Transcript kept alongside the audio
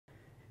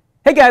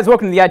Hey guys,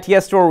 welcome to the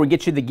ITS store where we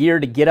get you the gear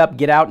to get up,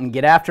 get out, and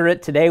get after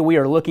it. Today we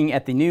are looking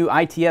at the new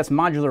ITS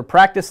Modular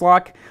Practice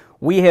Lock.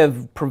 We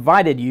have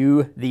provided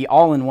you the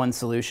all-in-one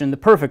solution, the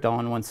perfect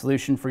all-in-one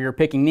solution for your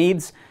picking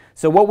needs.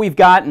 So what we've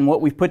got and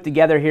what we've put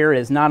together here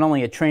is not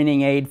only a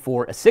training aid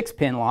for a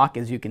 6-pin lock,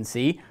 as you can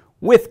see,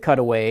 with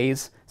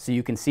cutaways, so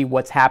you can see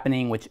what's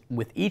happening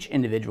with each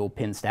individual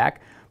pin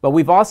stack, but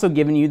we've also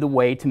given you the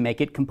way to make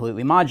it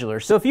completely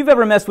modular. So if you've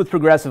ever messed with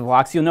progressive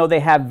locks, you'll know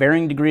they have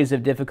varying degrees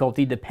of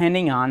difficulty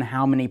depending on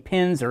how many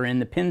pins are in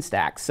the pin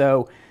stack.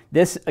 So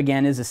this,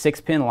 again, is a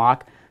 6-pin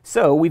lock.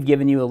 So we've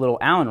given you a little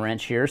Allen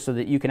wrench here so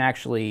that you can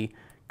actually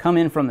come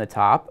in from the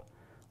top,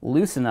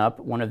 loosen up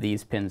one of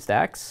these pin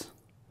stacks,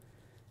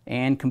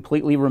 and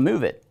completely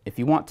remove it if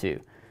you want to.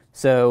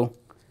 So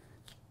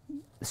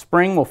the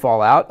spring will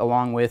fall out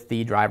along with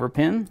the driver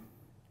pin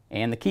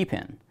and the key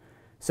pin.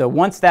 So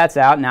once that's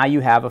out, now you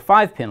have a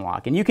 5-pin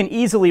lock. And you can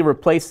easily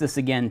replace this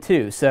again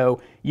too.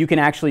 So you can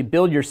actually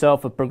build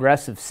yourself a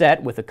progressive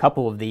set with a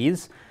couple of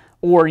these,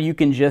 or you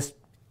can just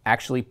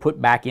actually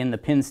put back in the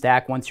pin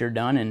stack once you're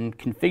done and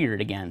configure it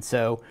again.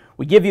 So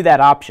we give you that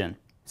option.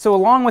 So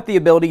along with the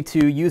ability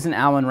to use an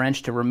Allen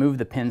wrench to remove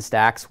the pin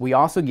stacks, we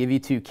also give you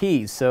 2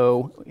 keys.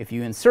 So if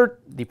you insert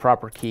the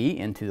proper key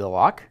into the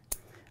lock,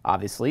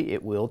 obviously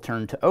it will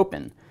turn to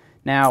open.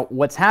 Now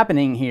what's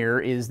happening here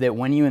is that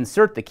when you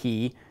insert the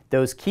key,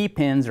 those key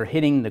pins are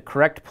hitting the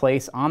correct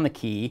place on the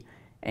key,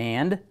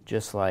 and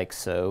just like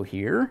so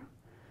here,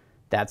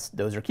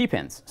 those are key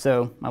pins.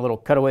 So my little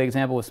cutaway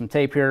example with some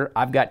tape here,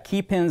 I've got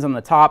key pins on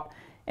the top,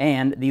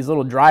 and these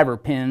little driver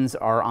pins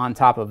are on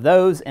top of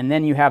those, and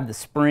then you have the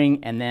spring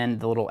and then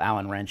the little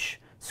Allen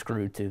wrench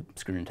screwed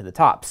into the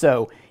top.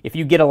 So if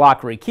you get a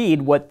lock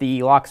rekeyed, what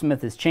the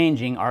locksmith is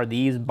changing are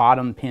these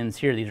bottom pins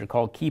here. These are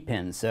called key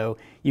pins. So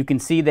you can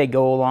see they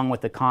go along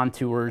with the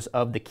contours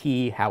of the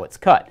key, how it's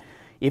cut.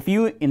 If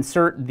you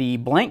insert the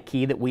blank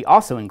key that we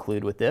also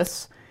include with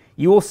this,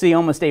 you will see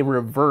almost a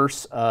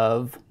reverse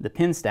of the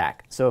pin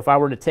stack. So if I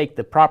were to take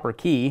the proper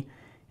key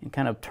and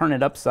kind of turn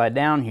it upside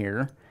down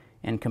here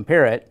and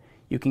compare it,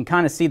 you can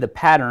kind of see the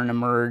pattern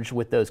emerge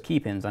with those key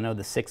pins. I know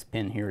the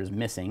 6-pin here is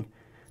missing,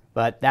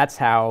 but that's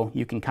how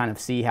you can kind of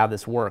see how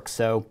this works.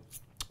 So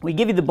we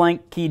give you the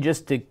blank key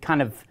just to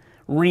kind of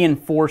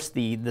reinforce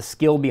the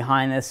skill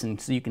behind this, and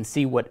so you can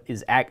see what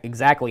is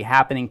exactly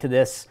happening to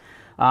this.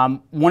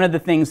 One of the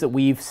things that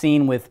we've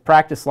seen with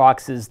practice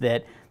locks is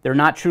that they're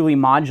not truly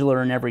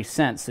modular in every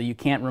sense, so you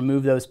can't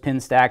remove those pin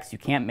stacks, you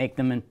can't make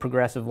them in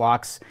progressive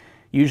locks.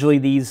 Usually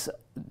these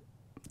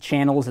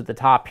channels at the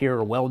top here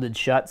are welded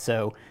shut,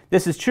 so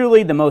this is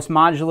truly the most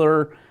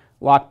modular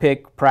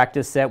lockpick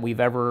practice set we've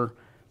ever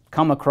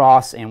come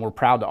across, and we're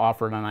proud to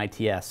offer it on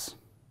ITS.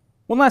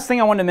 One last thing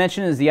I wanted to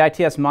mention is the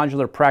ITS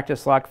Modular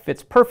Practice Lock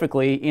fits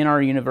perfectly in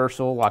our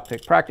universal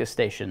lockpick practice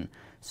station.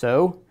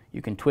 So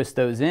you can twist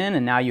those in,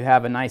 and now you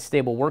have a nice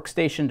stable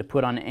workstation to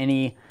put on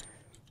any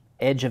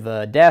edge of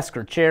a desk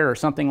or chair or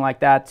something like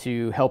that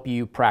to help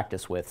you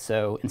practice with.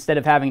 So instead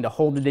of having to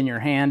hold it in your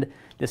hand,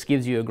 this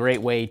gives you a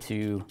great way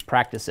to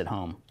practice at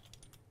home.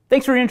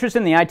 Thanks for your interest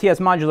in the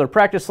ITS Modular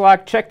Practice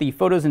Lock. Check the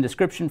photos and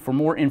description for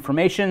more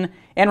information.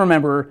 And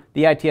remember,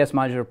 the ITS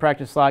Modular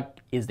Practice Lock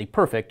is the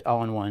perfect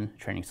all-in-one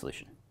training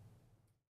solution.